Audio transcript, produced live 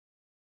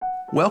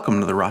Welcome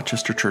to the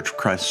Rochester Church of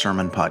Christ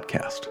Sermon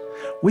Podcast.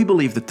 We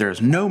believe that there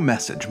is no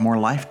message more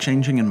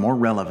life-changing and more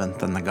relevant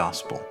than the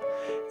gospel.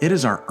 It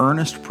is our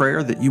earnest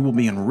prayer that you will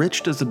be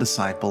enriched as a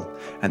disciple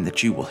and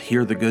that you will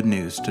hear the good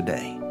news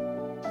today.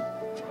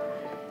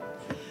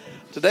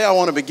 Today I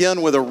want to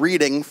begin with a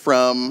reading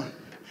from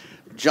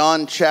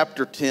John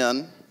chapter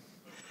 10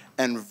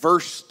 and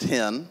verse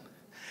 10.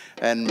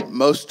 And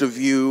most of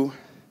you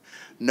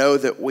know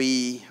that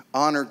we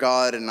honor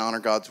God and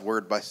honor God's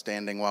word by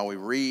standing while we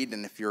read.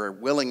 And if you're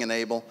willing and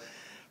able,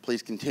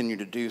 please continue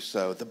to do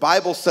so. The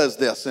Bible says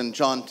this in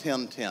John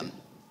 10:10.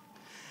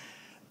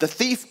 The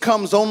thief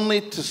comes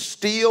only to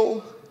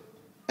steal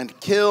and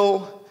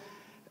kill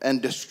and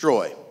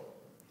destroy.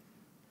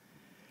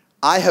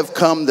 I have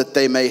come that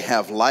they may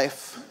have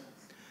life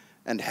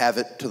and have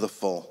it to the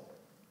full.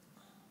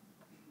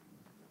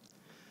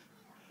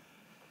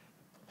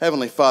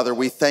 Heavenly Father,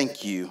 we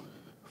thank you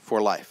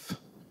for life.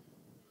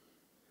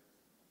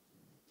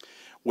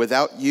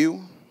 Without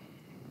you,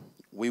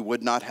 we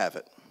would not have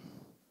it.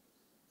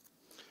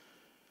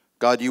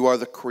 God, you are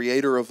the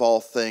creator of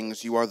all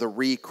things. You are the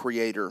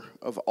recreator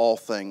of all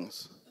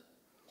things.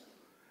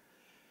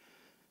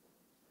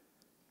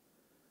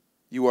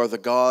 You are the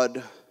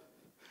God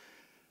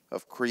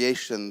of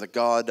creation, the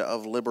God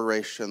of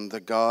liberation, the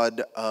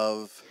God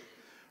of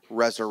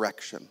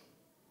resurrection.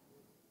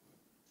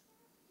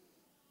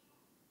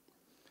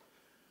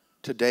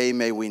 Today,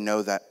 may we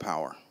know that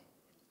power.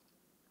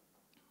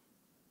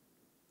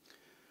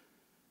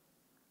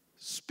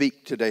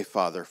 Speak today,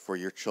 Father, for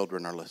your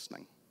children are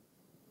listening.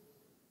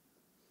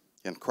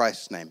 In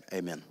Christ's name,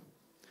 amen.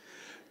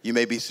 You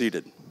may be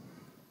seated.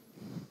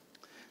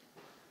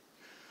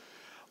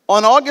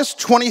 On August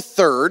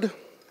 23rd,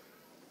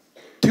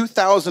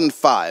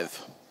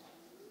 2005,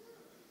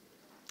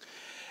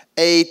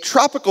 a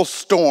tropical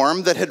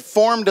storm that had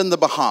formed in the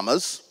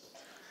Bahamas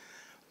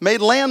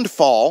made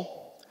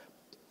landfall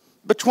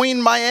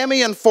between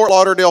Miami and Fort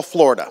Lauderdale,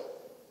 Florida,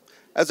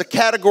 as a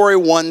Category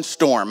 1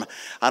 storm.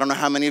 I don't know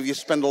how many of you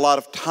spend a lot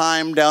of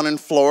time down in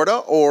Florida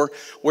or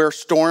where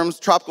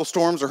tropical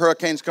storms or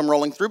hurricanes come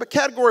rolling through, but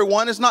Category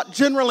 1 is not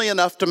generally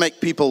enough to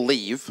make people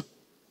leave.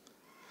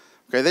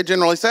 Okay, they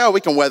generally say,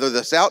 we can weather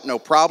this out, no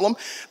problem.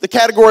 The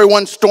Category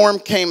 1 storm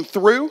came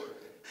through.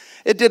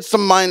 It did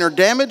some minor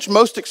damage.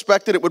 Most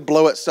expected it would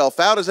blow itself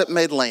out as it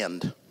made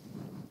land.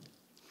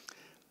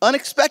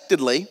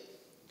 Unexpectedly,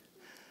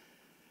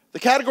 the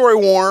Category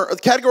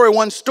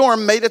 1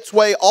 storm made its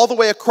way all the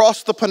way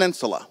across the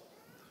peninsula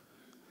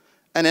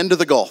and into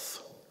the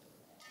Gulf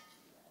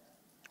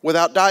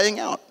without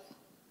dying out.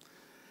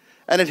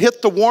 And it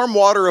hit the warm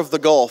water of the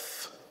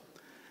Gulf,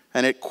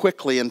 and it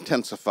quickly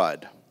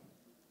intensified.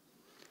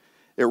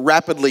 It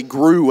rapidly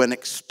grew and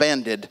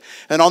expanded.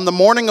 And on the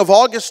morning of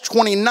August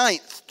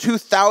 29th,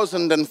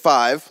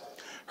 2005,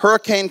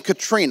 Hurricane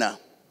Katrina,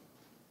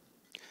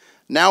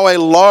 now a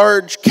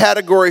large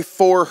Category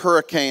 4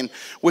 hurricane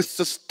with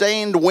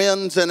sustained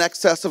winds in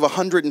excess of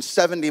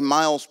 170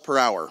 miles per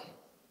hour,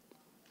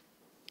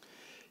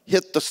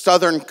 hit the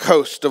southern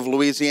coast of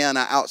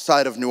Louisiana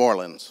outside of New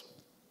Orleans.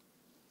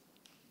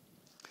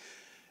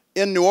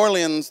 In New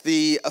Orleans,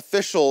 the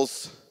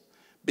officials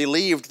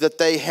believed that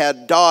they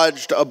had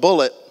dodged a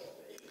bullet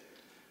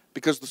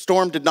because the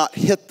storm did not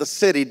hit the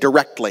city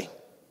directly.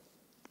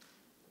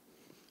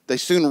 They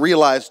soon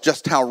realized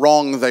just how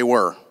wrong they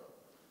were.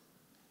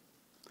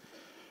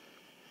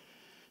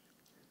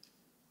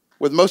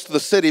 With most of the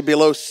city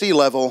below sea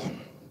level,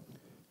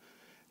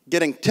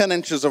 getting 10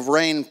 inches of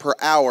rain per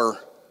hour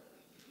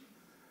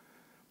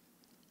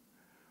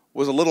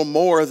was a little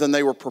more than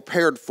they were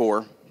prepared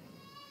for.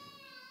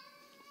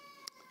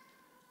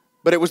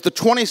 But it was the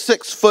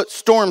 26-foot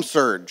storm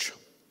surge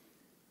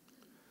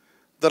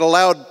that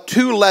allowed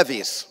two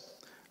levees,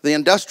 the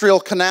Industrial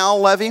Canal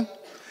Levee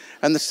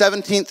and the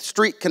 17th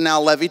Street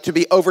Canal Levee, to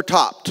be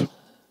overtopped.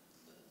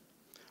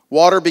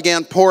 Water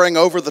began pouring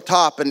over the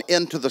top and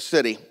into the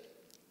city.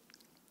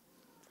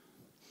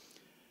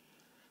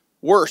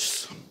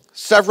 Worse,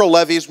 several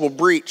levees were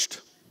breached,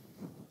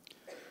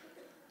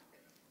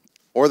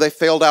 or they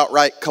failed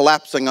outright,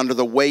 collapsing under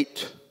the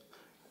weight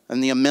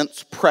and the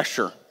immense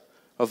pressure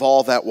of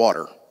all that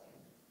water.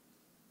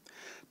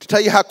 To tell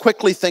you how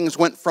quickly things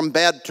went from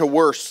bad to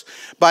worse,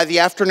 by the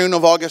afternoon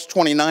of August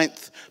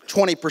 29th,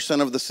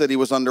 20% of the city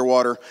was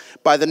underwater.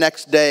 By the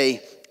next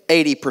day,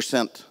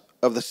 80%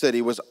 of the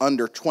city was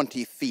under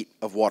 20 feet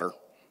of water.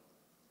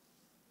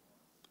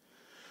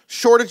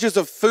 Shortages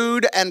of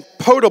food and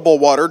potable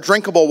water,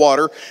 drinkable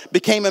water,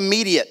 became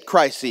immediate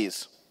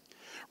crises.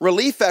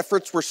 Relief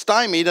efforts were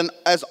stymied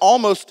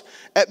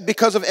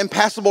because of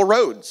impassable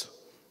roads,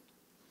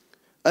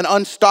 an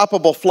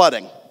unstoppable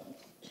flooding.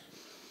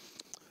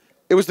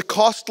 It was the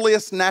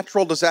costliest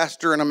natural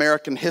disaster in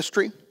American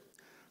history,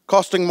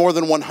 costing more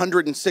than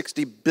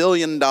 $160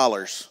 billion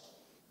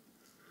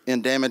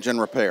in damage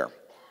and repair. It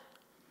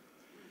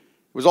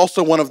was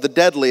also one of the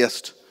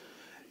deadliest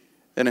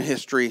in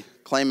history,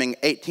 claiming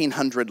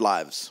 1,800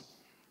 lives.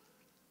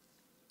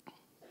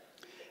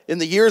 In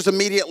the years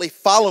immediately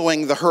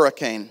following the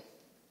hurricane,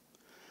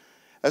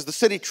 As the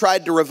city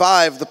tried to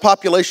revive, the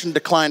population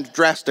declined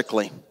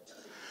drastically.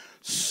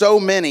 So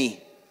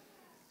many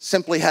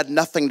simply had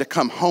nothing to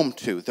come home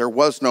to. There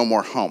was no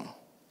more home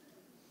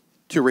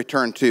to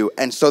return to,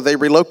 and so they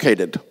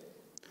relocated.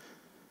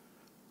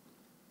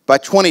 By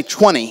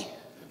 2020,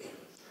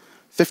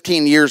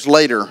 15 years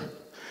later,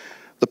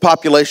 the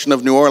population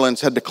of New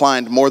Orleans had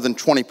declined more than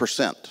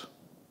 20%.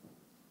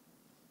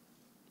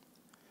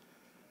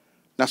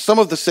 Now, some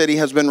of the city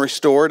has been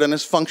restored and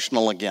is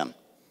functional again.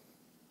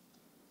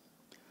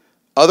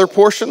 Other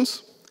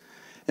portions,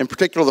 in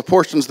particular the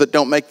portions that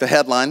don't make the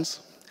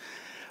headlines,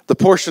 the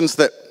portions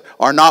that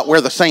are not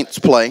where the saints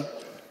play,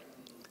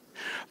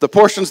 the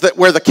portions that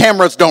where the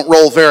cameras don't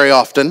roll very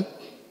often,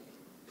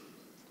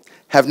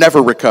 have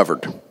never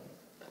recovered.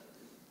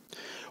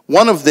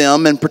 One of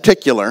them in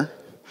particular,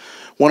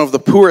 one of the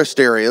poorest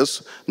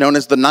areas, known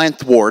as the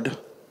 9th Ward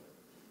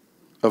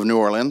of New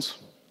Orleans,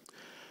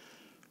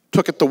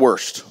 took it the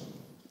worst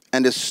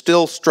and is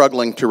still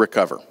struggling to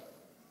recover.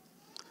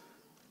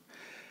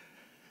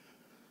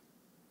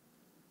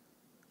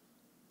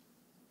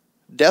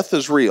 Death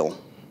is real.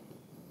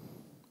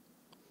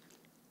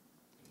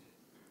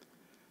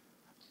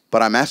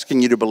 But I'm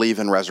asking you to believe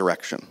in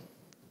resurrection.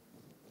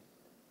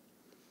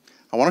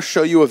 I want to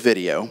show you a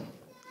video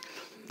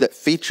that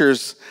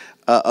features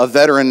a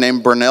veteran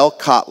named Burnell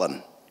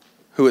Cotlin,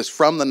 who is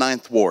from the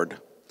 9th Ward.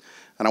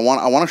 And I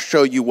want to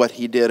show you what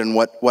he did and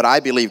what I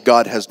believe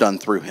God has done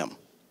through him.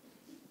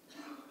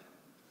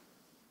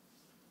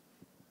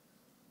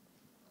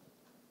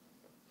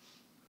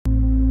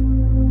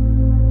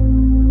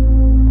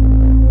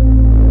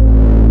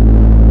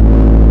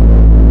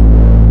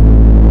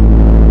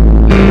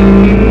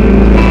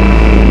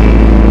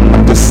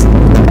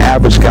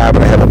 Average guy,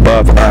 but I have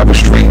above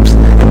average dreams.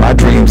 And my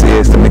dreams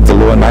is to make the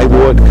Lower Ninth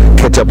Ward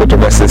catch up with the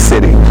rest of the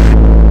city.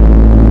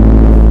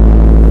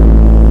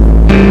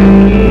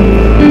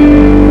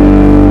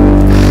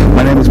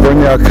 My name is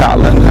Burnell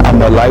Cotlin.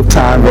 I'm a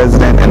lifetime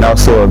resident and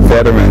also a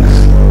veteran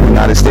of the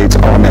United States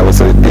Army. I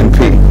was an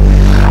MP.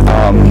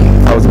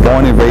 I was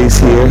born and raised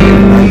here in the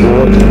Ninth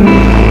Ward.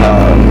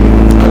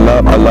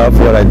 I love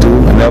what I do.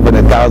 I never in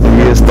 1,000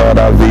 years thought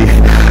I'd be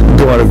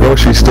doing a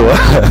grocery store.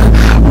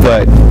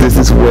 But this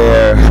is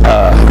where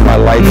my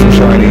life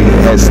journey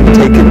has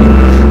taken me,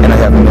 and I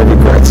have no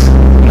regrets,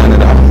 none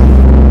at all.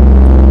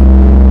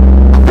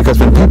 Because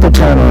when people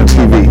turn on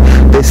TV,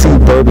 they see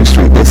Bourbon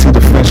Street, they see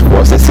the French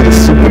Quarter, they see the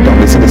Superdome,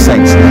 they see the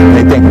Saints, and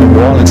they think New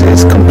Orleans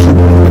is complete,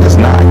 but it's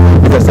not,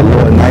 because the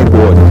Lower Ninth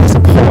Ward is a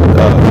part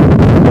of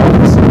New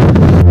Orleans.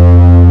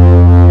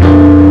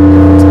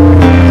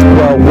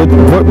 Well,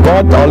 what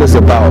brought all this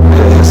about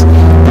is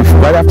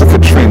right after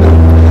Katrina.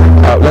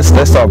 Let's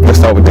start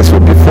with this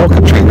one. Before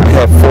Katrina, I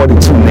had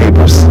 42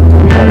 neighbors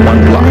on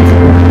one block.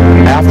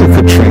 After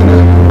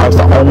Katrina, I was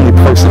the only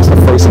person, the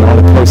first and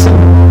only person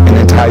in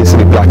the entire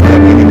city block that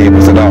had any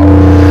neighbors at all.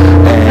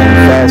 And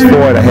fast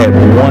forward, I had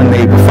one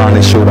neighbor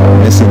finally showed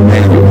up, Miss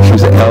Emmanuel. She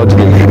was an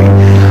elderly lady.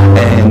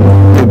 And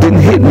it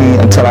didn't hit me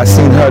until I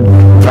seen her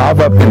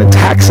drive up in a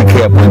taxi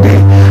cab one day,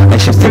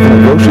 and she's taking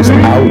the groceries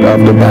out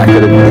of the back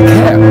of the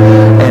cab.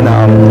 And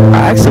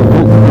I asked her,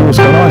 what was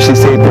going on? She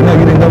said, no,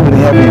 you didn't know we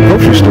didn't have any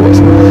grocery stores.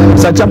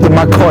 So I jumped in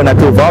my car and I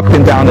drove up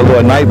and down the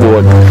Lower Ninth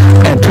Ward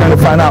and turned to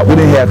find out we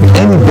didn't have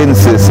any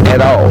businesses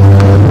at all.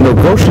 No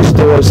grocery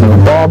stores, no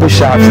barber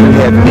shops, didn't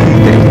have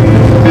anything.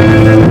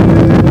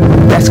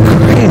 That's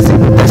crazy.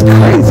 That's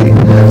crazy.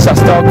 So I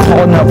started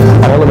calling up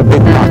all of the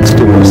big box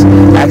stores,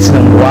 asking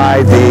them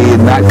why they're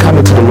not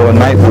coming to the Lower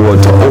Ninth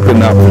Ward to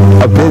open up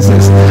a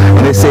business.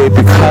 And they said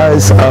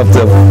because of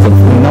the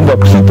number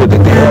of people that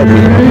they have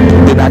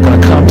here, they're not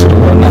going to come to the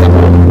Lower Ninth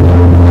Ward.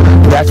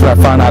 That's when I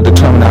found out the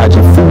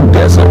terminology food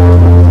desert.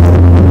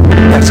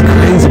 That's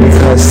crazy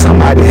because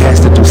somebody has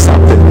to do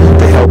something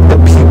to help the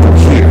people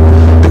here.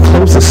 The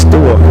closest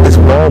store is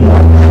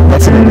Walmart.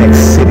 That's in the next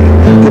city.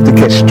 You have to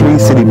catch 3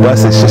 city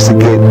buses just to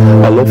get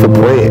a loaf of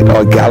bread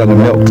or a gallon of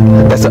milk.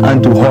 That's an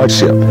undue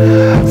hardship.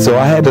 So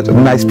I had a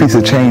nice piece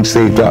of change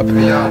saved up.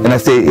 And I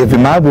said, if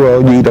in my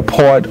world you're either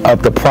part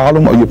of the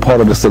problem or you're part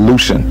of the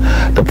solution.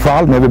 The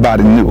problem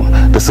everybody knew.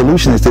 The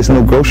solution is there's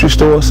no grocery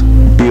stores,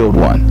 build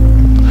one.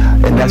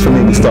 And that's what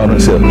made me start on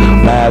this.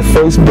 My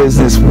first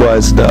business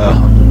was the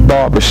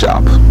barber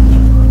shop.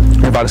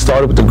 If I'd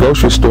started with the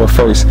grocery store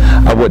first,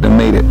 I wouldn't have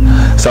made it.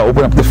 So I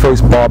opened up the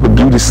first barber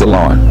beauty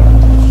salon.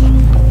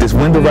 This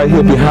window right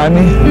here behind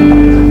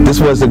me, this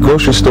was the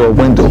grocery store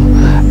window.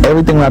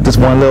 Everything went out this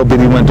one little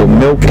bitty window.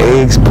 Milk,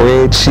 eggs,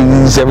 bread,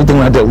 cheese, everything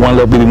went out that one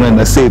little bitty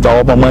window. I saved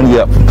all my money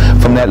up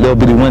from that little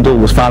bitty window.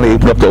 Was finally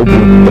able to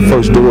open the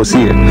first doors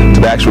here to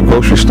the actual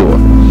grocery store.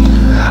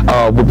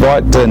 We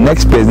bought the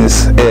next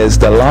business is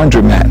the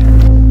laundromat.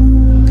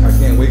 I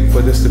can't wait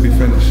for this to be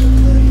finished.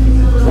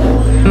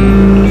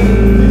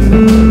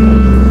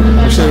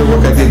 I'll show you the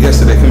work I did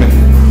yesterday. Come in.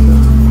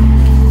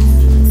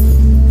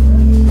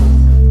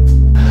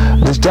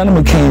 This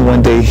gentleman came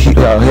one day, he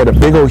had a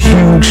big old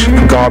huge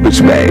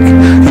garbage bag.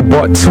 He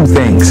bought 2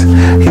 things.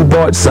 He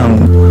bought some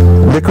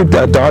liquid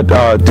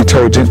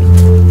detergent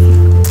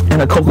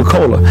and a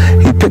Coca-Cola.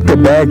 He picked the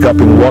bag up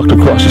and walked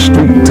across the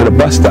street to the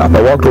bus stop.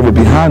 I walked over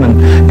behind him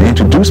and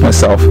introduced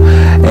myself,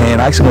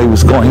 and actually when he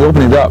was going, he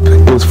opened it up.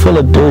 It was full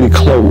of dirty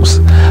clothes.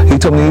 He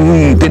told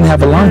me he didn't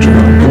have a laundry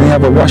room, he didn't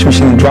have a wash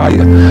machine and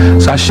dryer.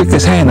 So I shook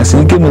his hand. I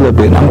said, "You give me a little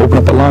bit, and I'm gonna open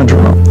up a laundry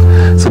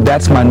room." So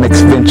that's my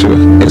next venture,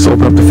 is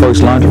open up the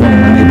first laundry room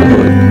in my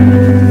neighborhood.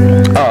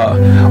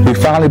 We're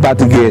finally about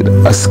to get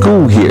a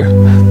school here.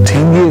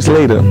 10 years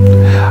later,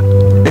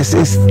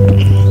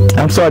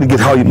 I'm sorry to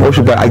get all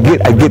emotional, but I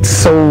get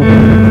so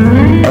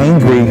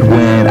angry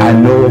when I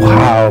know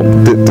how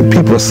the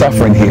people are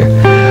suffering here.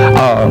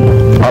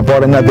 I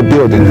bought another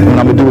building, and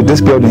I'm gonna do with this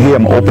building here,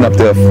 I'm gonna open up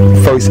the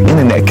first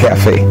internet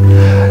cafe.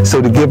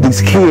 So to give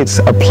these kids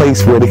a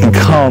place where they can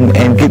come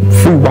and get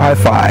free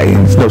Wi-Fi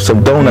and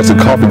some donuts and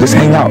coffee, just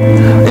hang out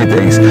and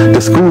things.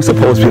 The school's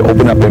supposed to be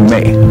open up in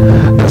May.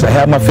 So I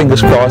have my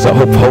fingers crossed. I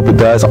hope it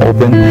does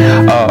open.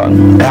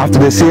 After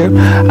this year,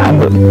 I'm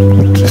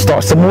gonna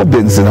start some more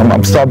businesses. I'm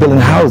gonna start building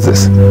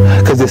houses,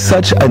 because there's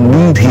such a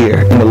need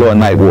here in the Lower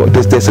Ninth Ward.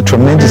 There's a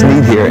tremendous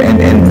need here,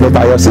 and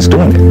nobody else is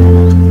doing it.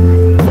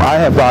 I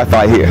have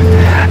Wi-Fi here,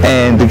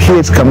 and the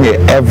kids come here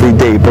every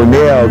day.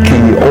 Burnell,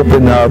 can you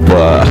open up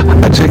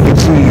a Chuck E.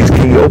 Cheese?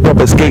 Can you open up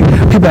a skate?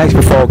 People ask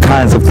me for all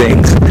kinds of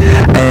things,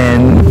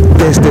 and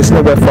there's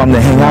nowhere for them to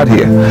hang out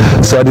here.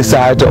 So I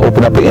decided to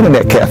open up an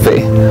internet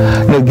cafe.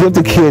 Give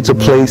the kids a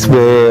place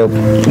where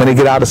when they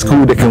get out of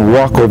school, they can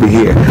walk over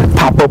here,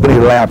 pop open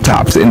their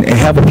laptops, and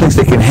have a place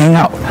they can hang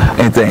out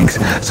and things,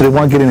 so they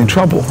won't get in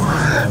trouble.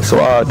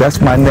 So that's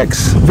my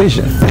next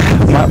vision.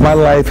 My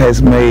life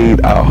has made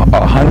a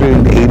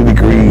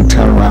 180-degree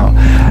turnaround.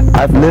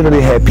 I've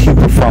literally had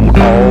people from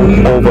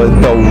all over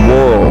the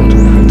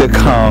world to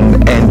come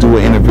and do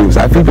interviews.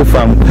 I have people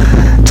from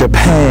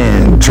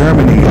Japan,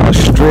 Germany,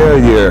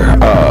 Australia,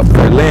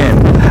 Berlin,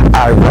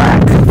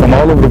 Iraq, from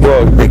all over the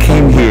world. They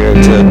came here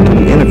to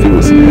do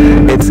interviews.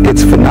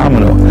 It's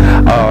phenomenal.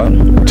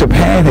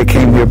 Japan, they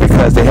came here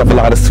because they have a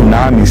lot of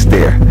tsunamis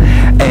there,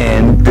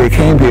 and they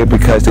came here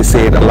because they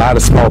said a lot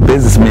of small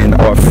businessmen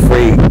are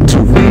afraid to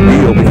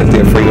rebuild because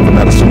they're afraid of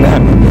another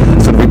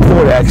tsunami. So the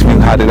reporter asked me,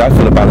 how did I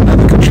feel about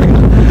another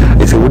Katrina?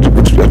 They said,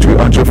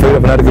 aren't you afraid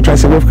of another Katrina? I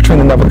said, what if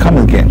Katrina never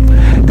comes again?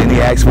 Then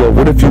he asked, well,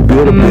 what if you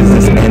build a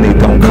business and they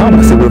don't come?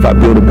 I said, what if I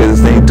build a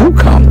business and they do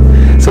come?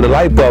 So the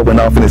light bulb went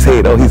off in his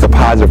head. Oh, he's a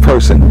positive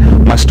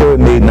person. My story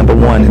made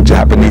 #1 in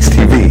Japanese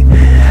TV.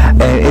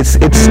 And it's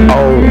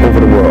all over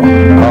the world.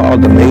 All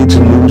the major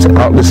news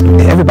outlets,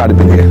 everybody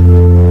been here.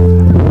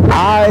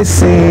 I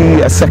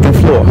see a second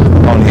floor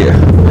on here.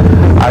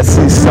 I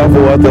see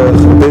several other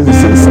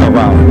businesses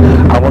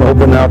around. I want to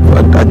open up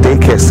a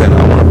daycare center.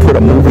 I want to put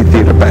a movie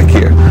theater back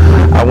here.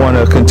 I want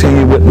to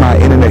continue with my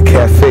internet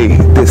cafe.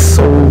 There's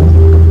so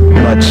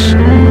much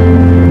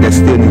that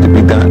still needs to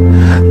be done.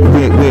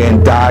 We're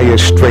in dire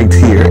straits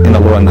here in the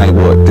Lower Ninth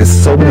Ward. There's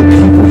so many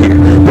people here.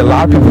 There are a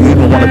lot of people who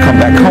even want to come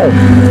back home,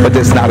 but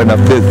there's not enough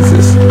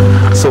businesses.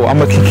 So I'm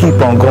going to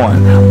keep on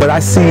going. But I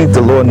see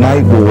the Lower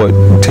Ninth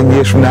Ward 10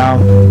 years from now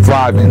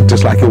thriving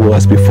just like it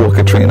was before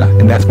Katrina.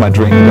 And that's my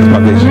dream. That's my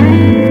vision.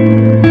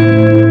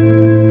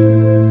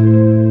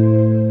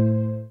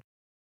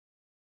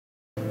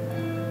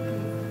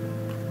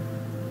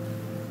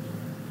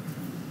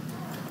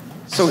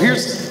 So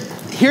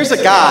here's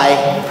a guy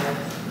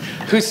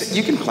who's,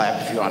 you can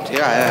clap if you want to.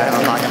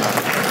 I'm not gonna.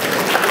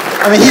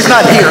 I mean, he's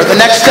not here. The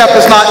next step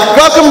is not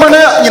welcome,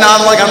 Burnell. I'm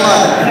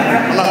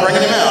not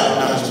bringing him out.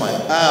 No, I'm just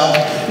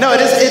playing. No,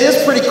 it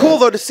is pretty cool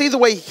though to see the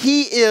way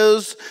he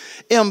is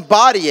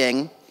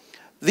embodying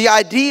the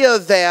idea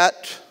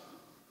that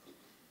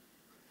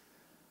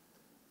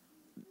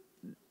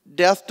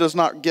death does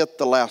not get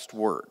the last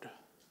word.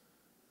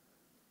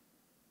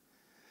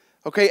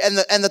 Okay, and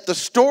that the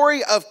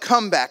story of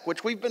comeback,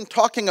 which we've been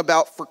talking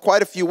about for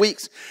quite a few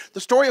weeks, the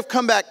story of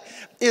comeback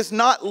is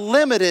not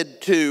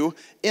limited to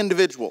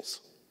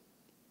individuals,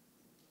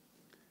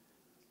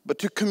 but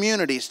to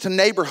communities, to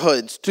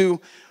neighborhoods,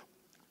 to,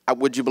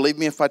 would you believe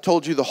me if I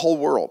told you, the whole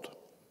world?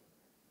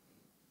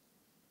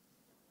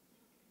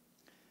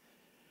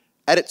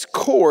 At its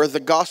core,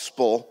 the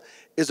gospel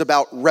is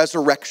about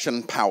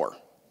resurrection power.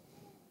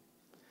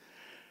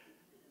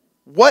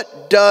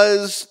 What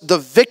does the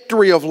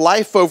victory of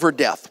life over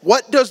death,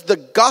 what does the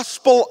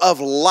gospel of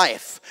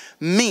life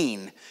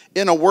mean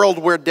in a world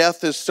where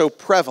death is so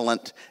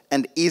prevalent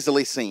and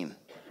easily seen?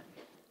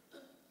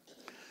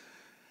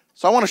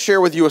 So I want to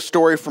share with you a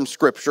story from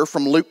Scripture,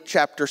 from Luke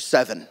chapter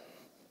 7.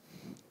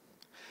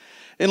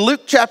 In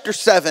Luke chapter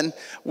 7,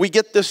 we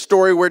get this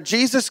story where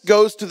Jesus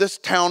goes to this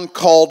town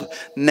called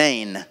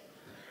Nain.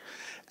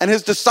 And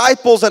his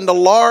disciples and a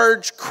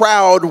large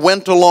crowd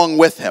went along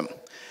with him.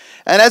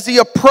 And as he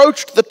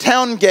approached the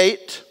town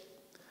gate,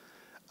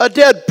 a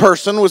dead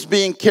person was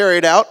being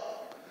carried out,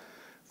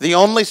 the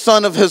only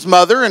son of his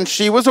mother, and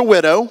she was a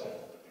widow,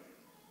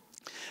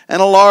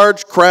 and a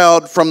large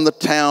crowd from the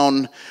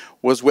town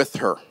was with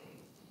her.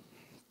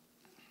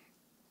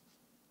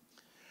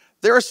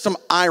 There is some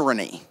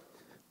irony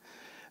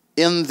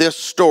in this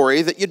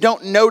story that you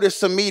don't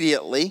notice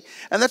immediately,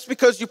 and that's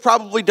because you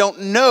probably don't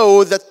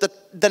know that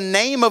the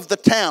name of the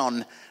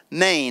town,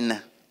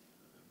 Nain,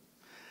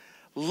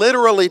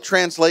 literally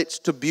translates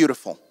to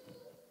beautiful.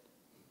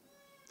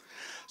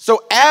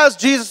 So as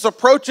Jesus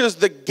approaches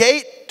the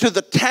gate to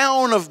the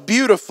town of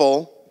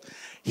Beautiful,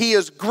 he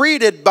is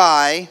greeted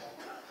by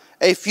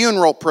a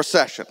funeral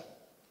procession.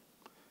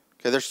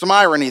 Okay, there's some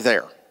irony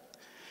there.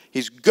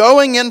 He's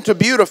going into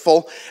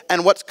Beautiful,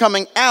 and what's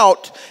coming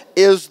out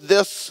is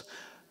this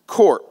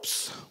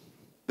corpse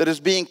that is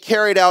being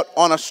carried out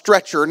on a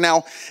stretcher.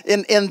 Now,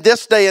 in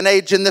this day and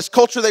age, in this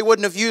culture, they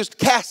wouldn't have used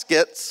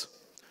caskets.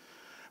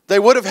 They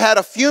would have had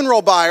a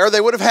funeral bier.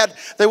 They would have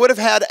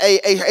had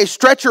a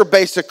stretcher,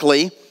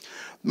 basically,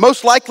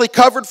 most likely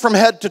covered from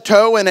head to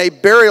toe in a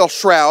burial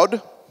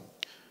shroud.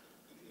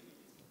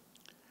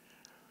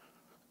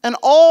 And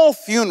all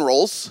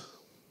funerals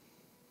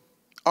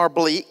are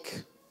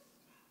bleak,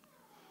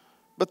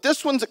 but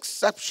this one's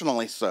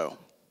exceptionally so.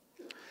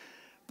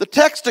 The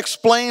text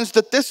explains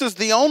that this is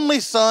the only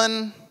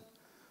son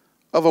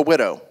of a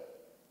widow.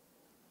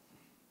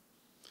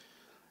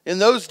 In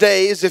those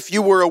days, if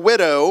you were a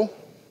widow,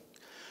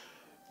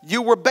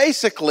 you were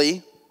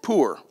basically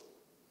poor.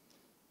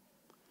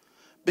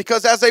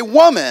 Because as a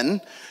woman,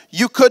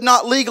 you could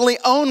not legally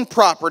own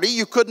property,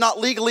 you could not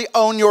legally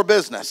own your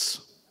business.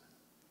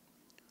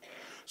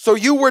 So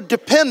you were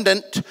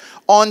dependent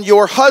on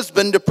your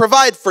husband to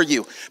provide for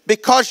you.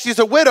 Because she's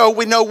a widow,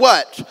 we know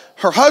what?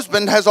 Her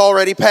husband has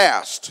already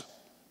passed.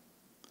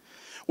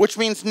 Which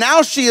means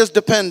now she is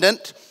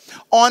dependent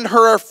on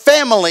her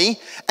family,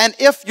 and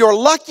if you're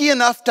lucky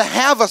enough to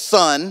have a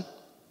son,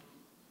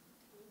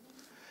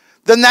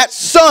 then that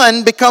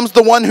son becomes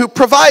the one who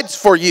provides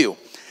for you.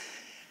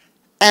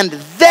 And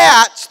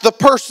that's the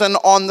person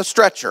on the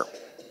stretcher.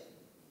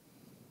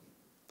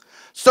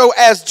 So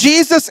as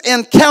Jesus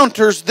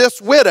encounters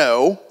this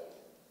widow,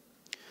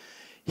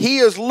 he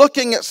is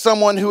looking at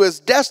someone who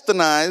is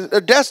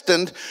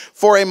destined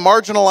for a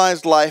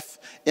marginalized life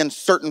in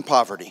certain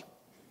poverty.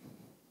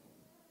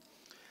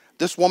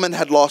 This woman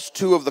had lost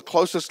two of the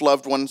closest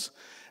loved ones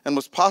and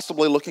was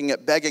possibly looking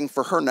at begging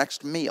for her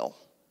next meal.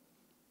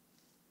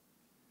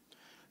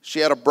 She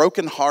had a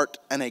broken heart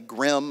and a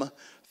grim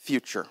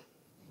future.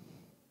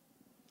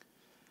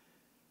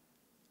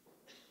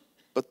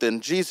 But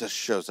then Jesus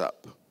shows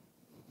up.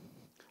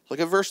 Look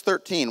at verse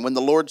 13. When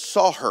the Lord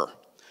saw her,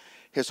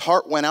 his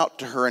heart went out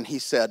to her and he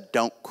said,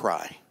 "Don't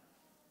cry."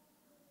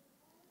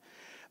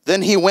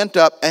 Then he went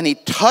up and he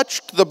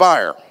touched the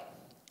bier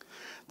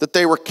that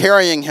they were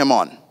carrying him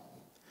on.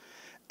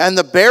 And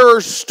the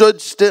bearers stood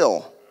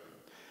still.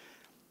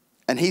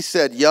 And he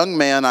said, "Young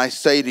man, I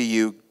say to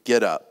you,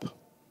 get up."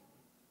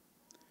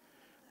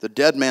 The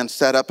dead man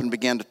sat up and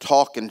began to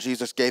talk, and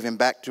Jesus gave him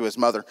back to his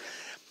mother.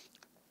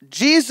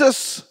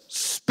 Jesus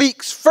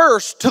speaks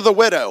first to the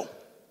widow.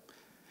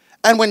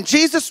 And when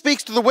Jesus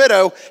speaks to the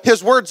widow,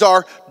 his words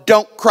are,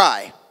 "Don't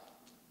cry."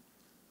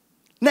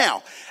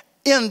 Now,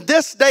 in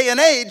this day and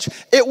age,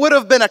 it would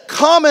have been a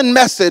common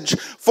message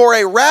for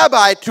a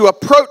rabbi to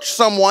approach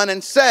someone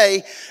and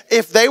say,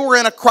 if they were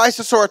in a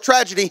crisis or a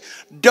tragedy,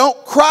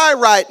 don't cry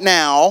right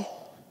now,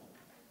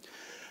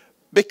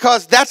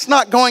 because that's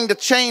not going to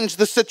change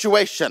the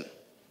situation.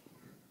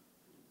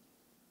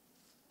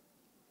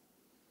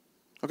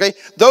 Okay,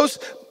 those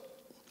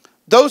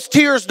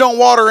tears don't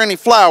water any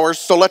flowers,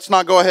 so let's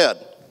not go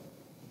ahead.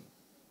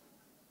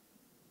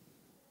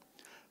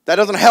 That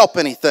doesn't help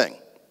anything.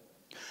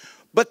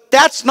 But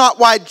that's not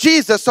why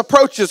Jesus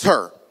approaches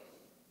her.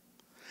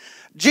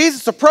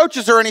 Jesus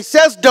approaches her and he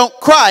says, "Don't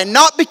cry,"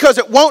 not because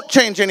it won't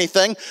change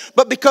anything,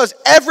 but because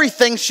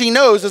everything she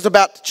knows is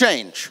about to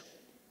change.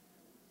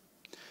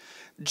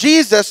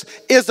 Jesus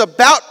is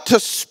about to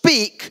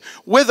speak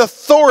with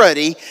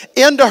authority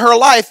into her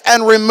life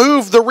and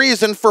remove the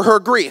reason for her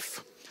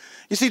grief.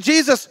 You see,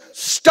 Jesus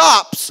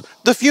stops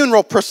the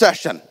funeral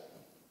procession.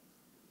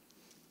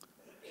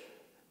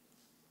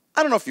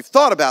 I don't know if you've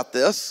thought about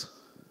this,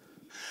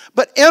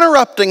 but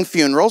interrupting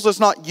funerals is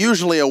not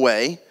usually a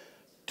way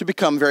to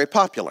become very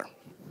popular.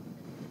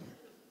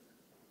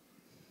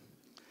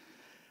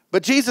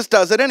 But Jesus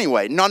does it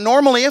anyway. Now,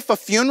 normally, if a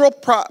funeral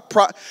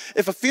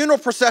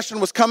procession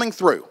was coming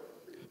through,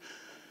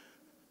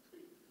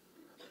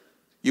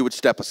 you would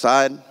step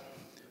aside.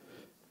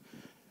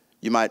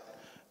 You might,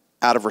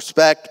 out of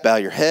respect, bow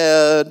your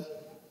head.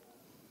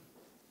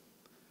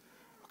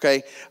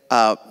 Okay,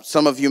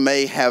 some of you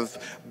may have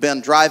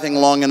been driving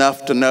long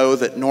enough to know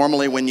that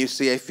normally when you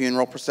see a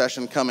funeral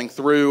procession coming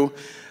through,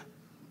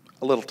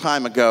 a little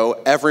time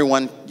ago,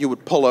 you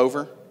would pull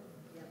over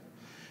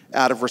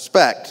out of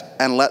respect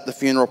and let the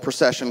funeral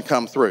procession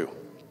come through.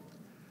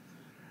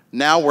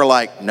 Now we're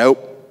like, nope,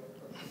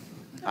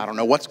 I don't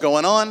know what's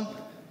going on.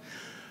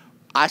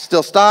 I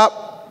still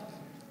stop.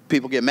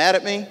 People get mad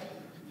at me.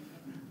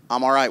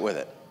 I'm all right with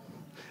it.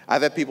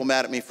 I've had people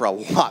mad at me for a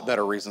lot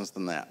better reasons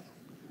than that.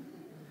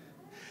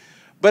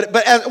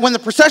 But when the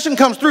procession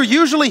comes through,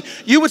 usually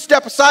you would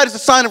step aside as a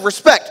sign of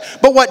respect.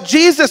 But what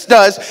Jesus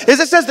does is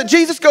it says that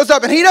Jesus goes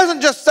up and he doesn't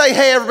just say,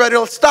 hey, everybody,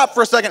 let's stop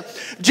for a second.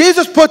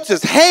 Jesus puts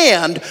his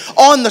hand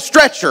on the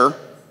stretcher.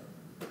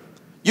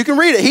 You can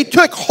read it. He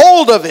took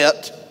hold of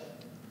it.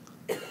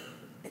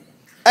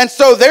 And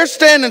so they're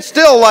standing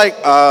still like,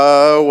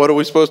 what are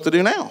we supposed to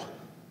do now?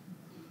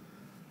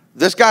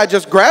 This guy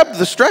just grabbed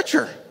the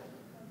stretcher.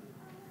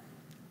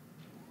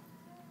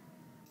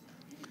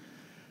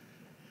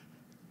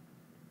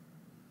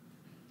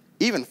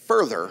 Even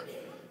further,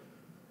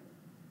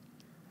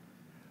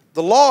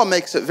 the law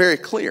makes it very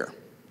clear.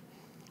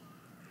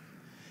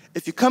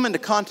 If you come into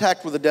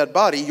contact with a dead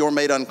body, you're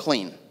made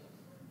unclean.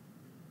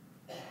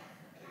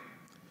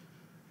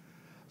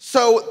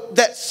 So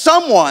that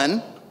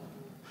someone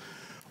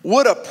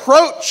would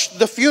approach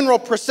the funeral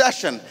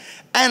procession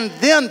and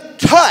then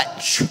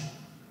touch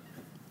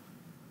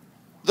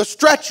the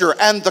stretcher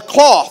and the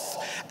cloth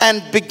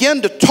and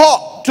begin to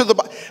talk to the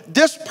body.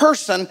 This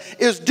person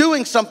is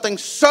doing something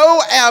so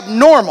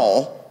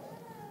abnormal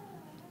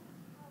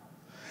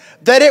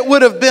that it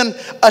would have been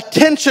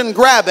attention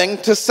grabbing,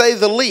 to say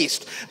the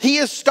least. He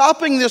is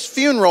stopping this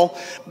funeral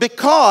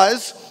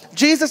because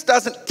Jesus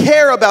doesn't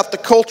care about the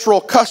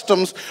cultural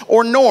customs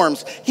or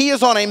norms. He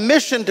is on a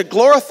mission to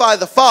glorify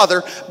the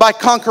Father by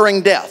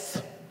conquering death.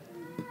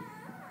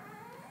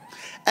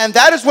 And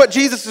that is what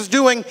Jesus is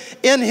doing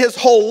in his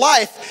whole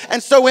life.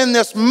 And so in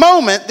this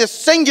moment, this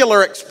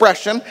singular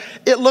expression,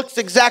 it looks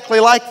exactly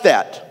like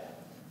that.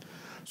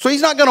 So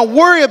he's not going to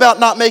worry about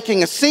not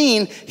making a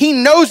scene. He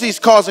knows he's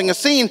causing a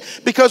scene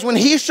because when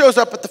he shows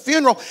up at the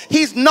funeral,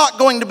 he's not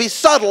going to be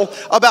subtle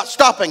about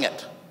stopping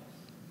it.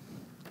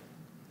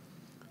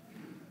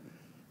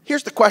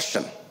 Here's the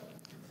question.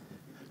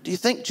 Do you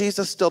think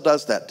Jesus still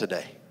does that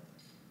today?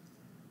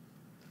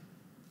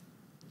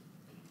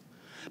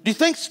 Do you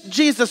think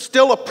Jesus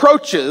still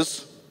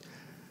approaches,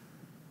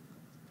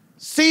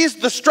 sees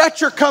the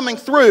stretcher coming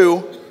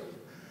through,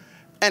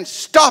 and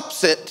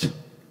stops it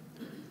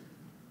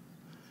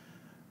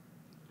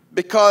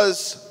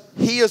because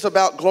he is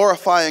about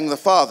glorifying the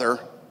Father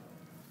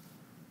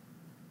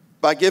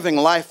by giving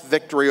life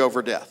victory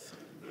over death?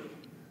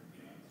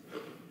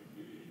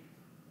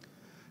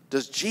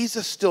 Does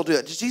Jesus still do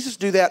that? Does Jesus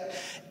do that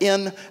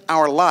in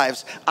our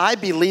lives? I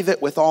believe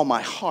it with all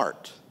my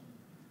heart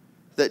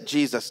that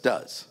Jesus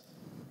does.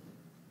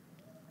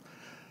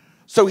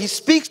 So he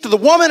speaks to the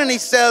woman and he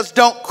says,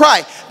 don't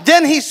cry.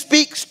 Then he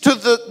speaks to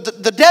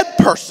the dead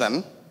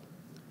person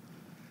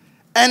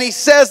and he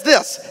says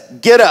this,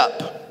 get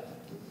up.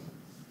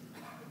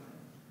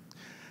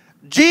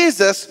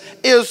 Jesus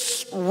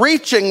is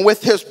reaching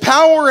with his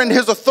power and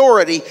his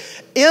authority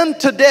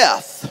into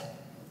death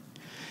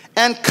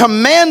and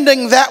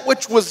commanding that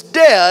which was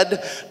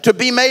dead to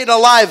be made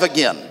alive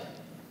again.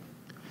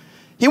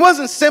 He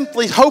wasn't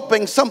simply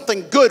hoping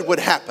something good would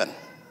happen.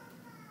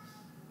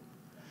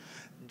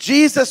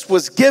 Jesus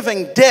was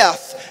giving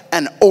death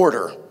an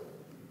order.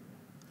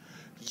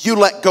 You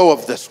let go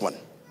of this one.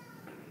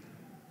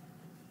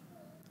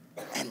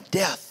 And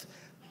death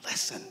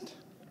listened.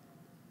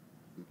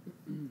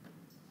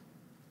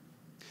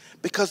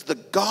 Because the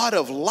God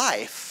of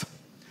life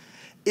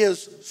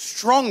is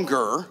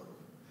stronger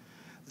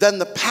than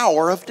the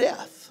power of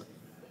death.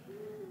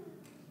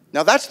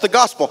 Now that's the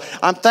gospel.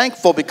 I'm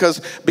thankful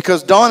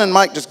because Dawn and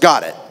Mike just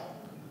got it.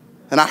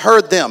 And I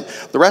heard them.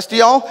 The rest of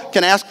y'all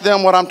can ask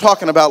them what I'm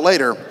talking about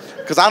later,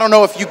 because I don't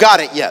know if you got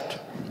it yet.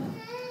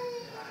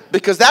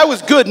 Because that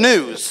was good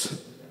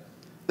news.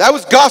 That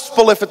was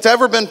gospel if it's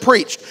ever been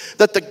preached.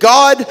 That the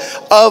God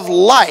of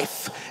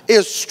life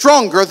is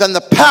stronger than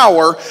the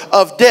power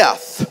of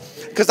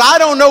death. Because I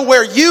don't know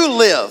where you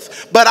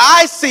live, but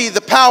I see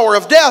the power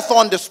of death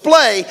on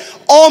display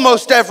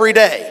almost every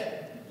day.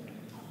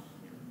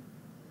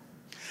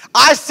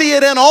 I see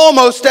it in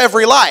almost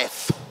every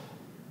life.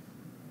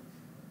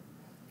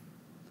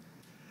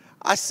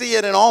 I see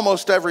it in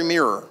almost every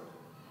mirror.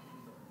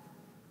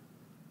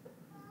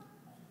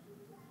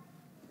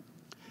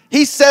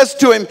 He says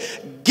to him,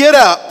 get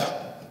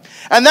up.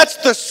 And that's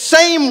the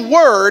same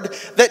word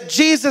that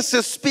Jesus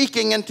is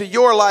speaking into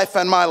your life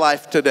and my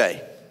life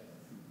today.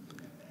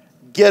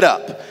 Get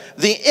up.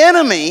 The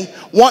enemy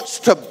wants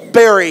to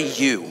bury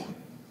you.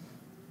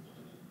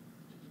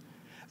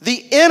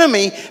 The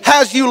enemy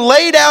has you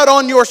laid out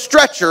on your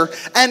stretcher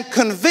and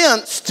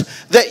convinced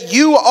that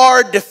you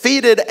are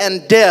defeated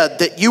and dead,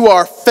 that you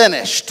are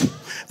finished,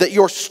 that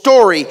your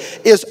story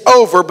is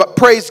over. But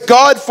praise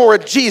God for a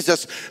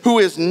Jesus who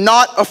is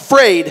not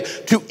afraid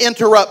to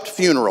interrupt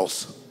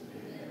funerals.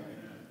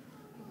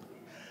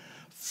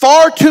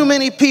 Far too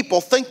many people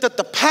think that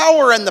the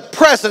power and the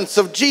presence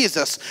of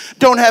Jesus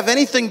don't have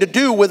anything to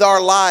do with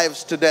our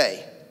lives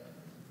today.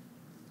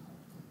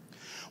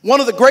 One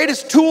of the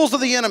greatest tools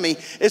of the enemy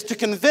is to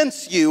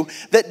convince you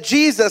that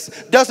Jesus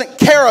doesn't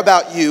care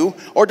about you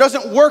or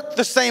doesn't work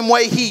the same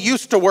way he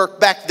used to work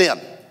back then.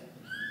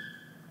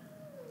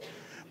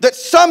 That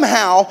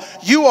somehow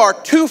you are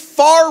too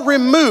far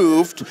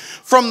removed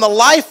from the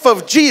life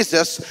of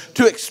Jesus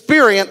to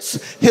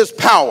experience his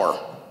power.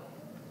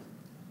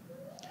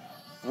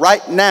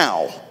 Right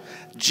now,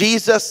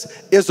 Jesus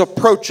is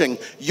approaching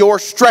your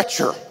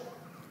stretcher,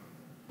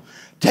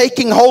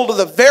 taking hold of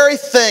the very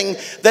thing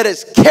that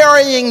is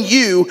carrying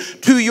you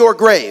to your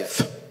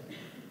grave,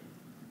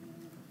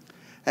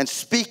 and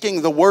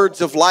speaking the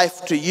words of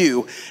life to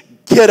you.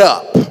 Get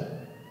up.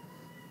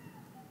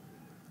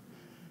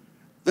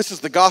 This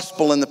is the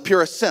gospel in the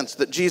purest sense,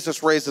 that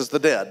Jesus raises the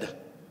dead.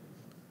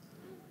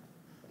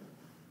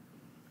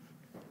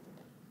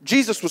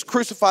 Jesus was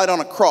crucified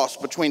on a cross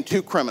between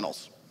two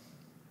criminals.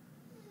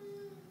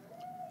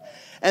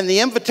 And the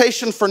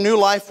invitation for new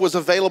life was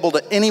available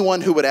to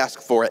anyone who would ask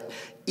for it,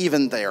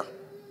 even there.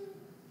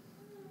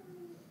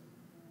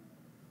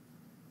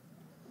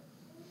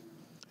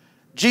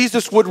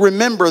 Jesus would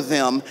remember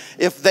them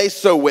if they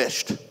so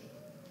wished.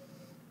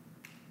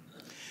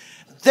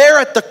 There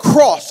at the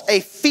cross, a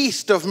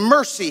feast of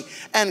mercy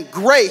and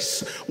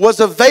grace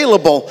was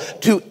available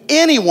to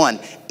anyone,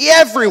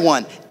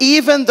 everyone,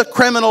 even the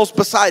criminals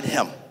beside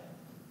him.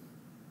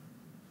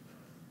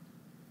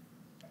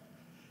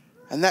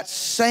 And that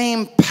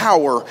same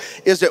power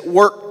is at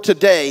work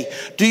today.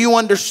 Do you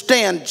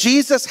understand?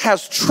 Jesus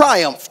has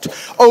triumphed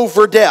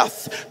over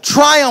death,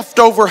 triumphed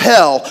over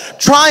hell,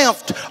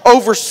 triumphed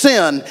over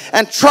sin,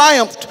 and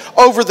triumphed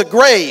over the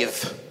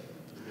grave.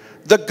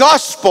 The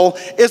gospel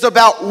is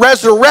about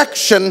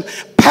resurrection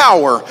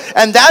power,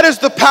 and that is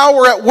the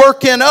power at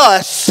work in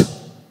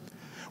us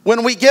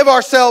when we give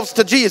ourselves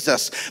to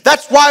Jesus.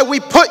 That's why we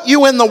put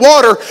you in the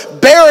water,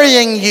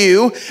 burying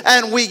you,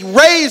 and we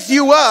raise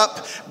you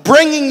up,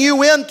 bringing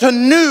you into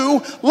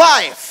new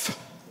life.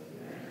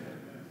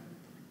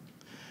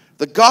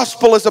 The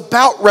gospel is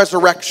about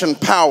resurrection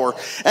power,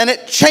 and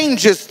it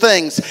changes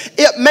things.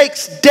 It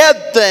makes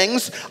dead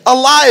things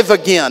alive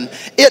again.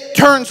 It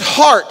turns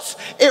hearts.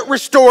 It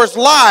restores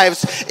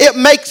lives. It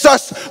makes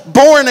us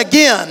born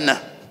again.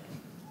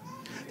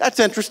 That's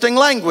interesting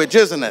language,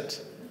 isn't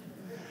it?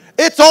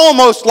 It's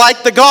almost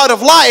like the God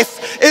of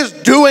life is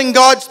doing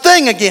God's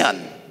thing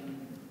again.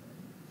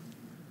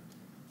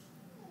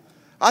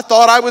 I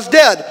thought I was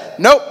dead.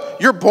 Nope,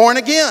 you're born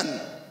again.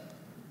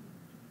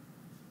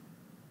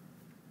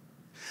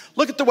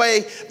 Look at the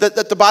way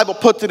that the Bible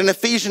puts it in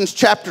Ephesians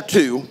chapter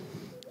 2.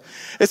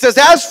 It says,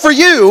 as for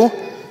you,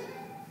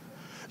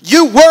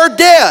 you were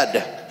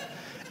dead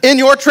in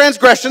your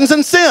transgressions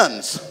and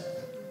sins,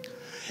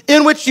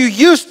 in which you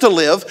used to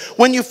live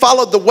when you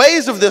followed the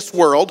ways of this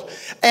world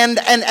and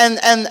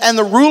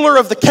the ruler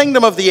of the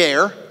kingdom of the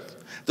air,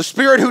 the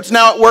spirit who's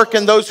now at work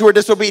in those who are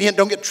disobedient.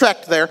 Don't get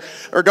tricked there,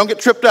 or don't get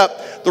tripped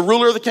up. The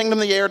ruler of the kingdom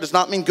of the air does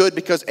not mean good,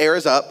 because air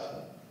is up.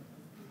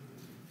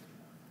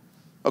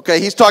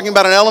 Okay, he's talking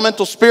about an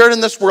elemental spirit in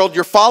this world.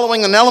 You're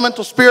following an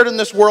elemental spirit in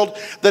this world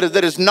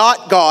that is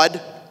not God.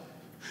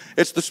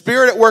 It's the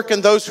spirit at work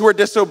in those who are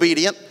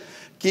disobedient.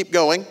 Keep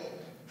going.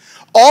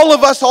 All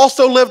of us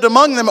also lived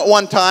among them at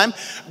one time,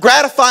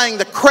 gratifying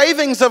the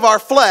cravings of our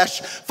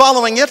flesh,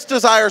 following its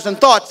desires and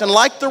thoughts. And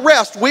like the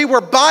rest, we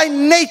were by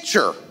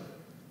nature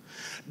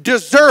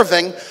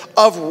deserving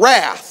of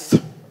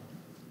wrath.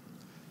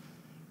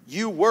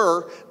 You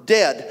were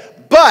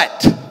dead.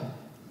 But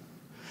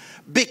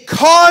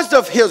because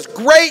of his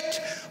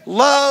great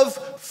love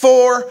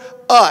for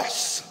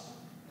us,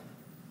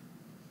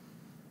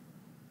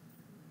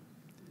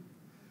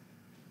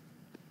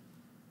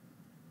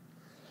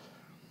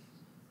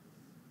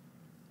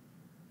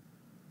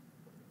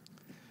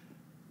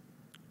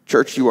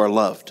 church, you are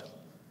loved.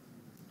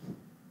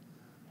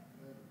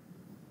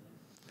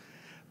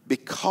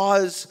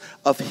 Because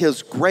of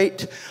his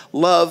great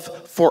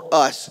love for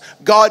us,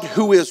 God,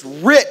 who is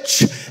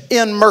rich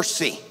in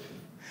mercy,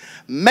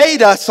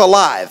 made us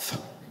alive.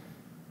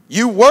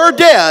 You were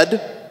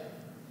dead,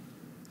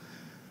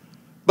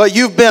 but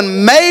you've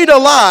been made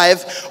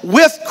alive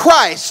with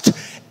Christ,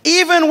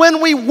 even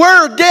when we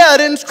were dead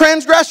in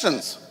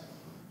transgressions.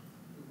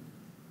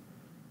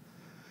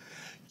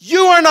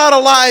 You are not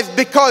alive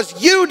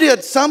because you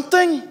did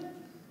something.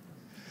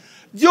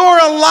 You're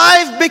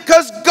alive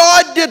because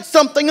God did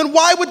something. And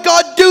why would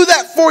God do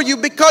that for you?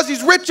 Because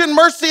he's rich in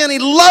mercy and he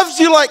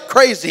loves you like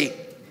crazy.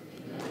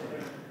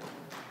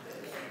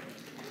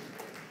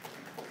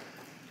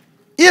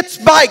 It's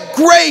by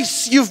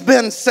grace you've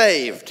been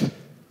saved.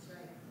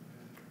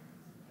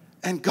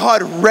 And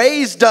God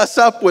raised us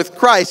up with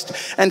Christ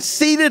and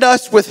seated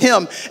us with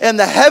him in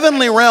the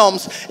heavenly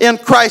realms in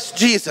Christ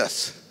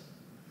Jesus,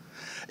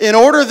 in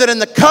order that in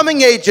the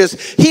coming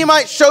ages he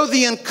might show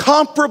the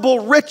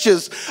incomparable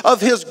riches of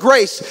his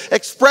grace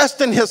expressed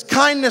in his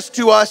kindness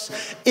to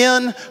us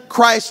in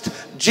Christ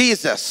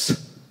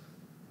Jesus.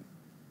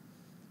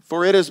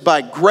 For it is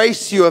by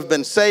grace you have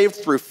been saved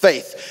through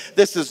faith.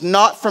 This is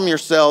not from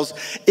yourselves.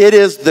 It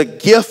is the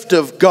gift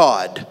of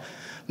God,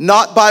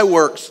 not by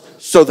works,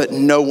 so that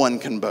no one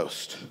can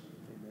boast.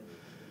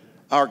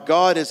 Our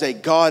God is a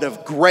God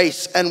of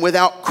grace, and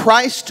without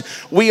Christ,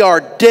 we are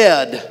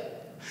dead.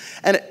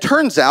 And it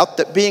turns out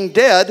that being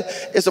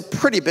dead is a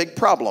pretty big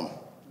problem.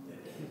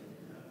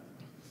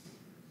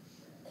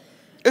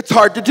 It's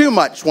hard to do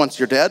much once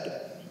you're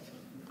dead.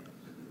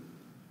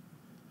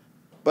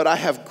 But I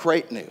have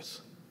great news.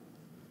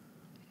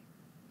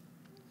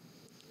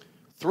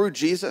 through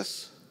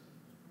Jesus,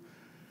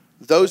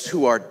 those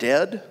who are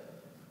dead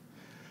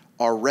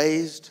are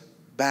raised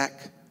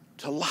back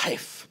to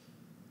life.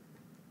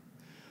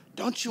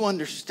 Don't you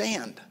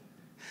understand?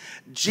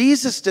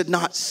 Jesus did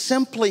not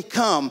simply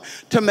come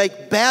to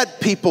make bad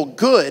people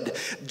good.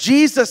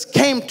 Jesus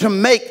came to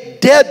make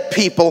dead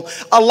people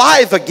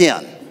alive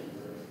again.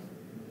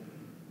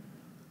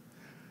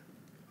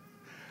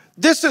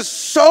 This is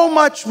so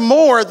much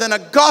more than a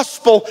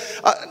gospel.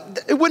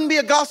 It wouldn't be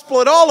a gospel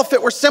at all if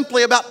it were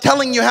simply about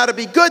telling you how to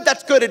be good.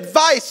 That's good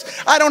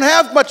advice. I don't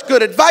have much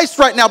good advice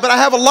right now, but I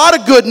have a lot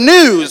of good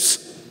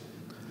news.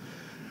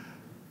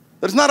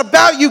 It's not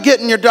about you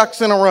getting your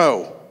ducks in a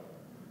row.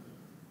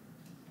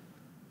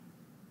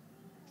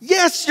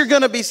 Yes, you're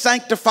going to be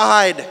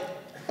sanctified.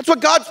 That's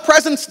what God's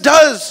presence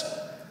does.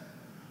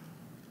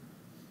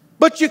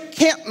 But you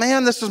can't,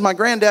 man, this is my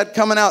granddad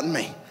coming out in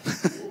me.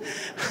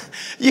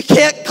 You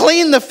can't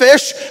clean the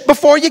fish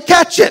before you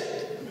catch it.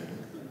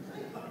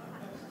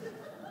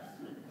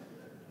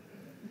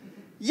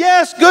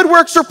 Yes, good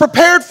works are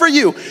prepared for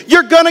you.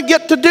 You're going to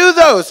get to do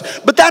those.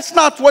 But that's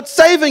not what's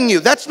saving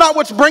you. That's not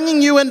what's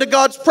bringing you into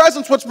God's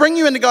presence. What's bringing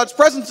you into God's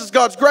presence is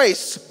God's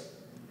grace.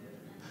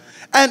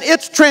 And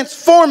it's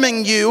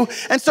transforming you.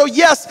 And so,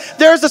 yes,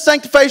 there's a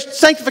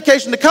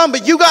sanctification to come,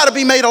 but you got to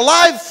be made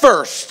alive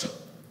first.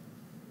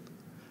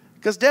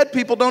 Because dead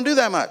people don't do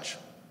that much.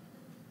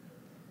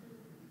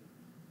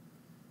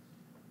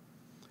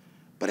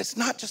 But it's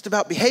not just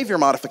about behavior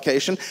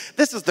modification.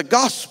 This is the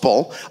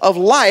gospel of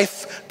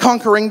life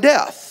conquering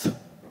death.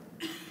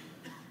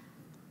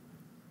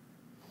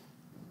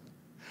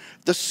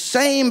 The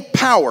same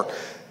power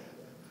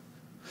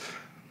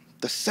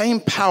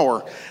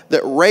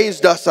that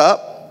raised us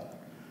up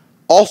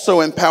also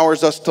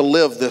empowers us to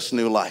live this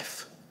new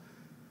life.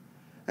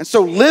 And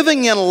so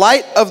living in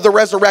light of the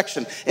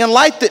resurrection, in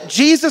light that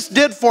Jesus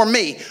did for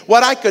me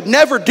what I could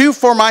never do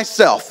for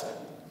myself.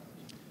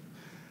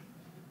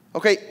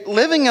 Okay,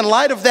 living in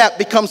light of that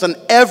becomes an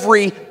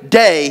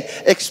everyday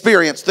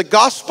experience. The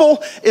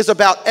gospel is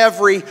about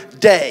every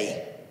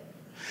day.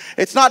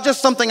 It's not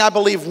just something I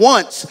believe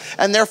once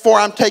and therefore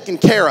I'm taken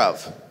care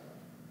of.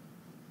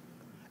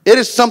 It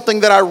is something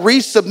that I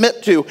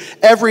resubmit to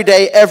every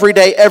day, every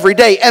day, every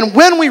day. And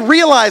when we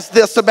realize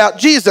this about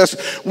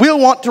Jesus, we'll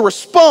want to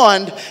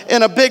respond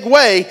in a big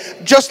way,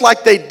 just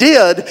like they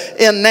did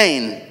in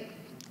Nain.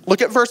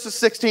 Look at verses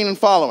 16 and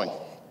following.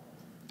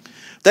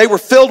 They were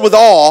filled with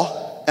awe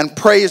and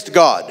praised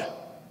God.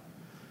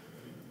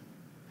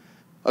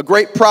 A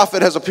great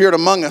prophet has appeared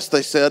among us,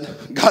 they said.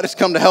 God has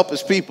come to help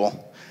his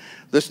people.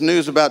 This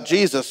news about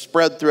Jesus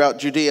spread throughout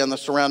Judea and the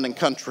surrounding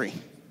country.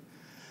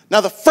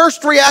 Now the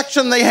first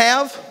reaction they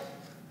have,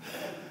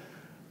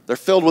 they're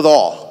filled with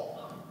awe.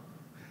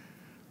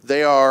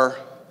 They are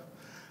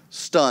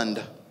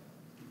stunned.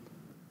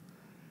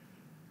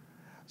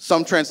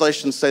 Some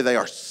translations say they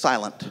are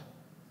silent.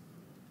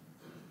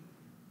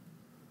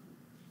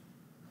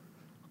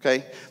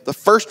 Okay? The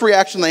first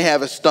reaction they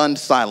have is stunned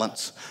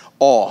silence,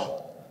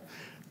 awe.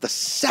 The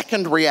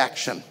second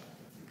reaction,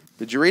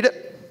 did you read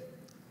it?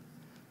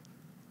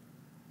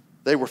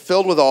 They were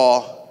filled with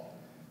awe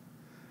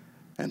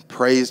and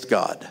praised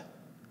God.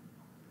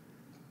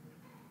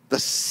 The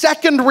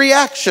second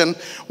reaction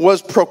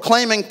was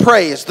proclaiming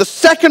praise. The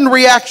second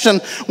reaction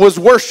was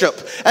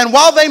worship. And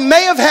while they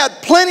may have had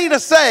plenty to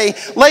say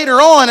later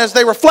on as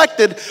they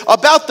reflected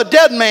about the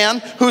dead man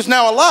who's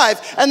now alive,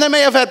 and they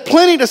may have had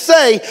plenty to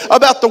say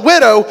about the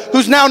widow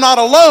who's now not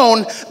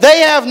alone,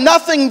 they have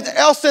nothing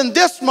else in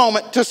this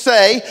moment to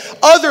say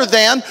other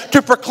than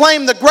to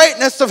proclaim the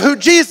greatness of who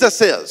Jesus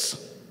is.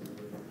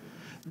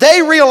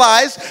 They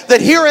realize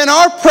that here in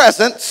our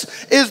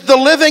presence is the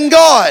living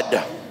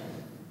God.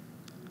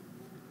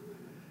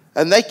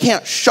 And they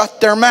can't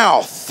shut their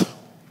mouth.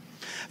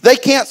 They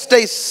can't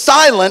stay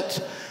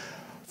silent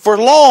for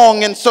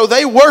long, and so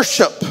they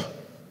worship.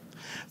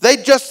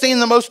 They'd just seen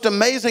the most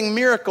amazing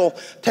miracle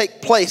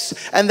take place,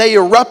 and they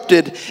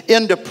erupted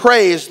into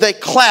praise. They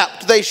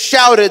clapped, they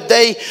shouted,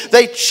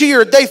 they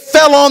cheered, they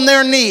fell on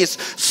their knees.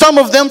 Some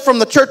of them from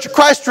the Church of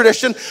Christ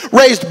tradition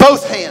raised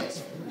both hands.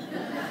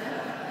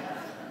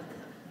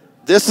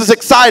 This is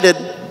excited.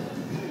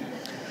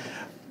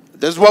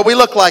 This is what we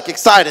look like,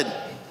 excited.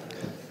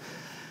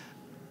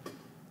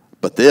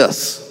 But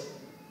that's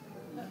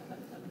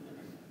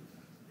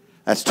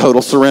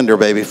total surrender,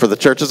 baby. For the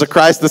churches of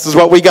Christ, this is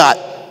what we got.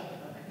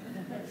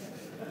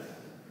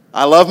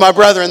 I love my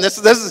brethren. That's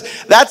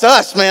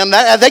us, man.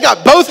 They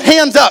got both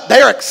hands up.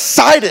 They're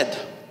excited.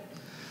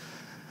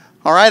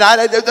 All right.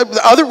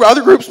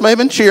 Other groups may have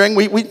been cheering.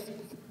 We're a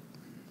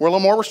little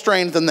more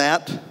restrained than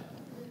that.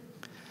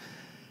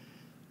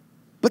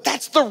 But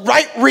that's the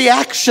right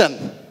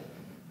reaction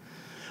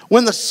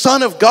when the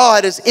Son of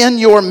God is in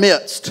your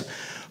midst,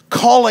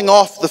 calling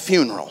off the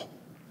funeral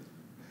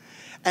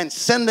and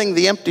sending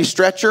the empty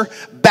stretcher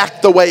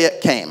back the way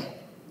it came.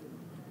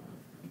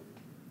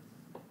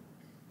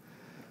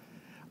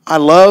 I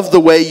love the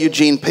way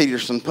Eugene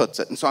Peterson puts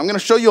it. And so I'm going to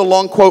show you a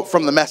long quote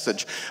from the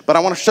Message, but I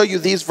want to show you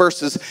these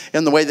verses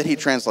in the way that he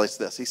translates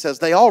this. He says,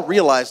 they all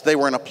realized they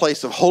were in a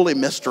place of holy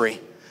mystery,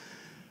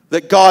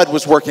 that God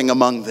was working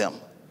among them.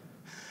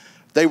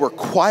 They were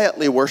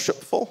quietly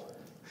worshipful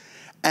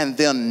and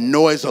then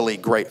noisily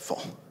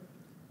grateful.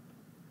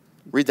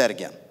 Read that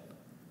again.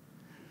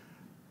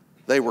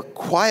 They were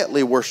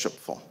quietly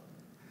worshipful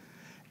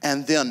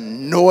and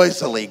then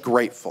noisily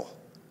grateful,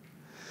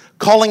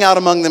 calling out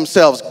among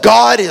themselves,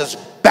 God is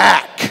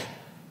back.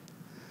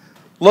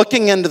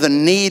 Looking into the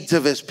needs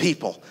of his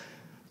people,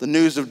 the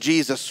news of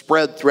Jesus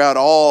spread throughout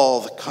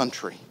all the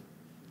country.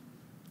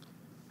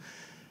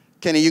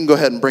 Kenny, you can go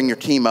ahead and bring your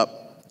team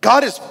up.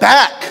 God is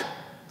back.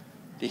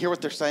 Do you hear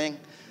what they're saying?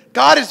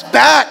 God is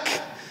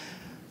back.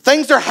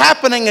 Things are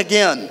happening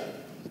again.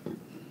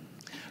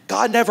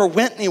 God never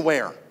went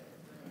anywhere.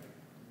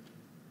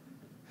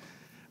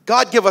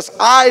 God give us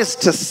eyes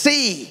to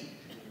see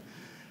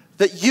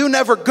that you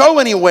never go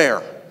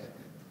anywhere.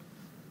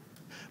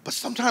 But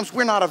sometimes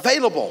we're not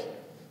available.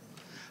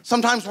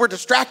 Sometimes we're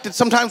distracted.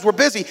 Sometimes we're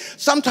busy.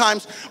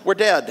 Sometimes we're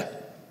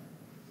dead.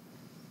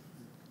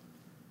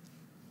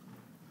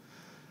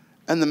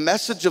 And the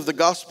message of the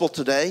gospel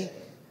today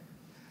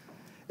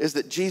is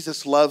that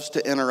Jesus loves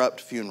to interrupt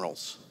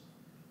funerals.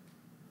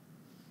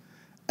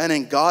 And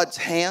in God's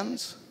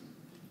hands,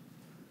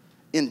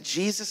 in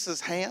Jesus'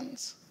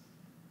 hands,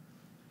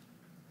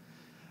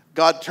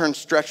 God turns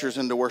stretchers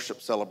into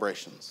worship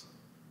celebrations.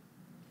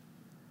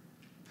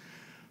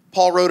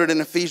 Paul wrote it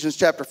in Ephesians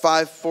chapter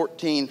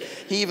 5:14.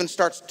 He even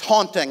starts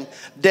taunting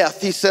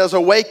death. He says,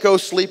 awake, O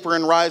sleeper,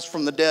 and rise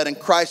from the dead, and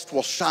Christ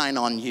will shine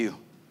on you.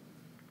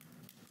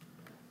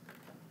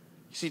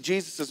 You see,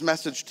 Jesus'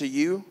 message to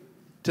you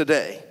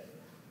today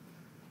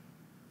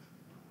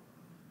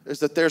is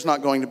that there's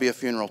not going to be a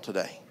funeral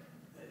today.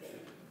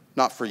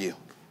 Not for you.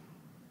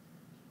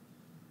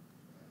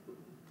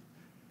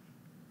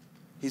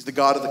 He's the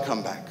God of the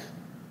comeback.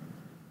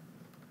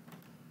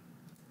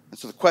 And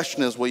so the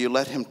question is, will you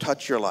let him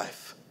touch your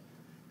life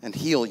and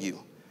heal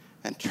you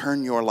and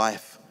turn your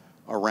life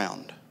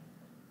around?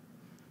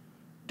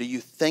 Do you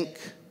think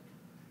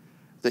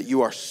that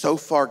you are so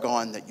far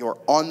gone that you're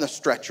on the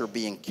stretcher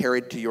being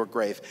carried to your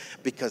grave?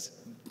 Because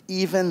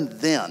even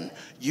then,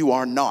 you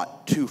are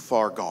not too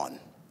far gone.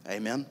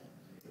 Amen?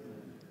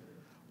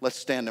 Let's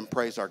stand and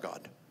praise our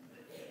God.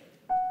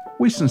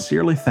 We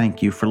sincerely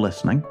thank you for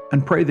listening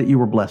and pray that you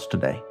were blessed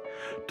today.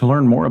 To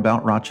learn more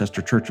about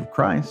Rochester Church of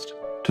Christ,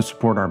 to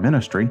support our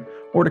ministry,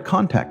 or to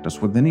contact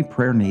us with any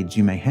prayer needs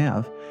you may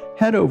have,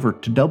 head over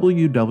to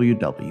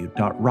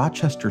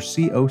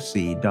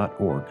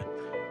www.rochestercoc.org.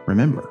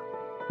 Remember,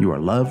 you are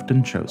loved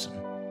and chosen.